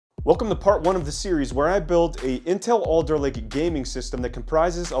Welcome to part 1 of the series where I build a Intel Alder Lake gaming system that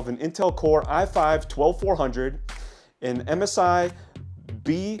comprises of an Intel Core i5-12400, an MSI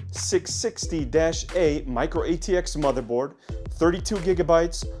B660-A micro ATX motherboard, 32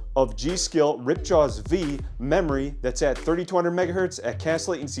 gigabytes of G.skill Ripjaws V memory that's at 3200 megahertz at cast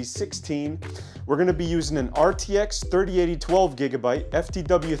latency 16. We're going to be using an RTX 3080 12GB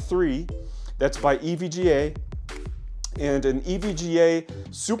FTW3 that's by EVGA, and an EVGA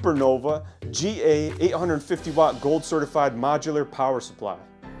Supernova GA 850 watt gold certified modular power supply.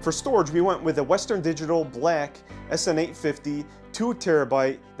 For storage, we went with a Western Digital Black SN850 2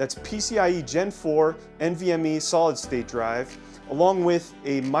 terabyte, that's PCIe Gen 4 NVMe solid state drive, along with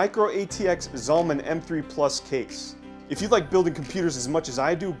a micro ATX Zalman M3 Plus case. If you like building computers as much as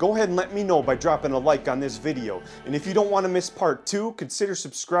I do, go ahead and let me know by dropping a like on this video. And if you don't want to miss part 2, consider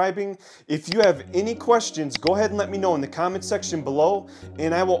subscribing. If you have any questions, go ahead and let me know in the comment section below.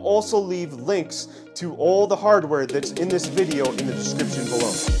 And I will also leave links to all the hardware that's in this video in the description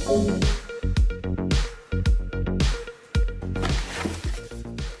below.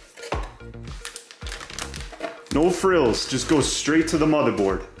 No frills, just go straight to the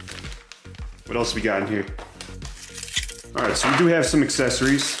motherboard. What else we got in here? Alright, so we do have some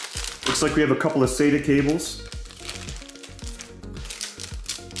accessories. Looks like we have a couple of SATA cables,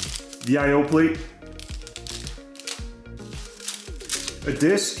 the I/O plate, a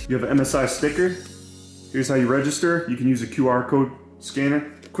disc, you have an MSI sticker. Here's how you register. You can use a QR code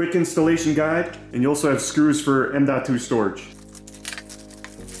scanner, quick installation guide, and you also have screws for M.2 storage.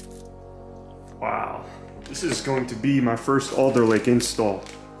 Wow, this is going to be my first Alder Lake install.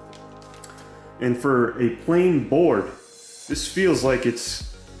 And for a plain board, this feels like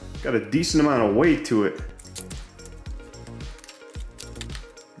it's got a decent amount of weight to it.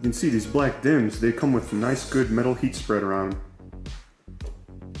 You can see these black dims, they come with nice good metal heat spread around.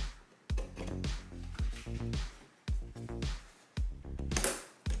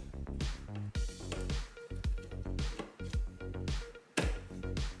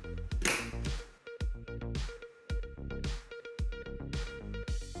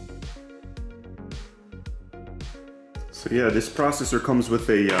 So yeah, this processor comes with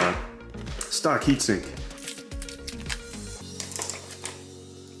a stock heatsink.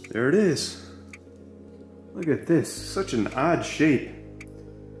 There it is. Look at this, such an odd shape.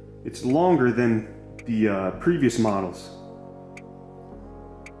 It's longer than the previous models.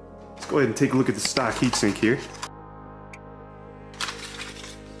 Let's go ahead and take a look at the stock heatsink here.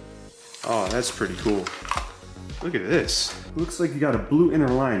 Oh, that's pretty cool. Look at this. Looks like you got a blue inner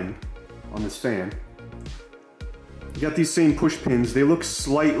lining on this fan. You got these same push pins. They look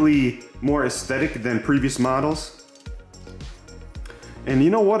slightly more aesthetic than previous models. And you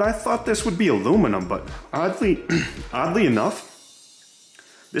know what? I thought this would be aluminum, but oddly enough,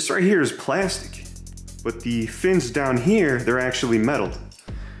 this right here is plastic. But the fins down here, they're actually metal.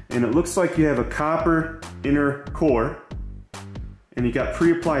 And it looks like you have a copper inner core, and you got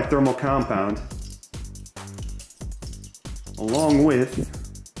pre-applied thermal compound, along with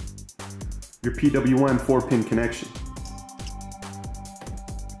your PWM 4-pin connection.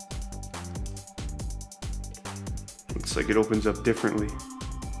 Looks like it opens up differently.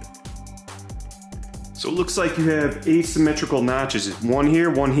 So it looks like you have asymmetrical notches. One here,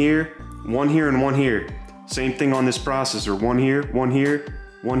 one here, one here, and one here. Same thing on this processor. One here, one here,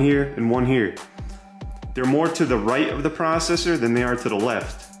 one here, and one here. They're more to the right of the processor than they are to the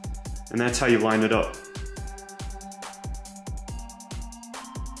left. And that's how you line it up.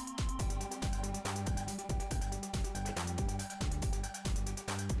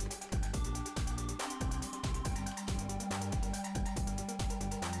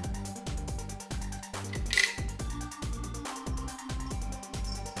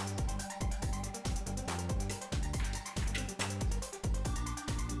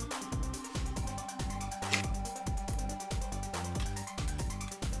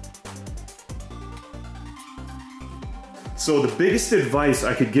 So the biggest advice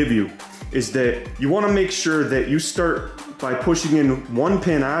I could give you is that you want to make sure that you start by pushing in one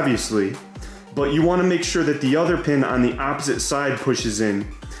pin, obviously, but you want to make sure that the other pin on the opposite side pushes in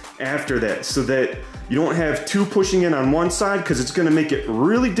after that, so that you don't have two pushing in on one side, because it's going to make it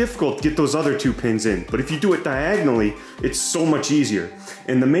really difficult to get those other two pins in. But if you do it diagonally, it's so much easier.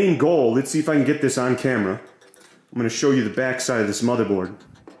 And the main goal, let's see if I can get this on camera. I'm going to show you the back side of this motherboard,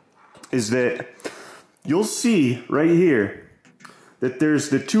 is that you'll see right here that there's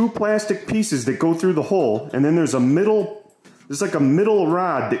the two plastic pieces that go through the hole, and then there's like a middle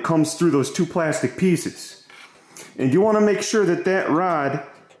rod that comes through those two plastic pieces. And you want to make sure that that rod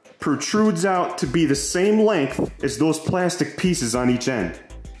protrudes out to be the same length as those plastic pieces on each end.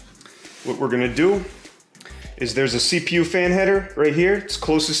 What we're gonna do is there's a CPU fan header right here. It's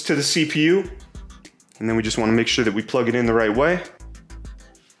closest to the CPU. And then we just wanna make sure that we plug it in the right way.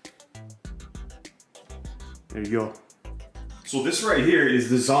 There you go. So this right here is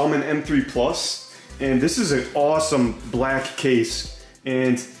the Zalman M3 Plus, and this is an awesome black case.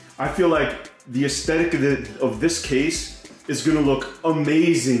 And I feel like the aesthetic of this case is gonna look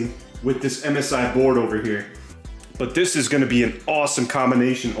amazing with this MSI board over here. But this is gonna be an awesome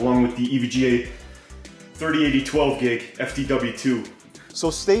combination along with the EVGA 3080 12GB FTW3. So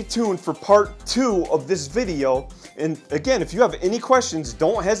stay tuned for part 2 of this video. And again, if you have any questions,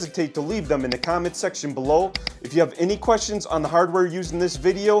 don't hesitate to leave them in the comment section below. If you have any questions on the hardware used in this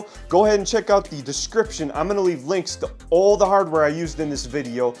video, go ahead and check out the description. I'm gonna leave links to all the hardware I used in this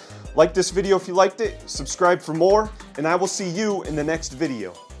video. Like this video if you liked it, subscribe for more, and I will see you in the next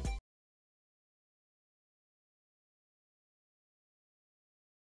video.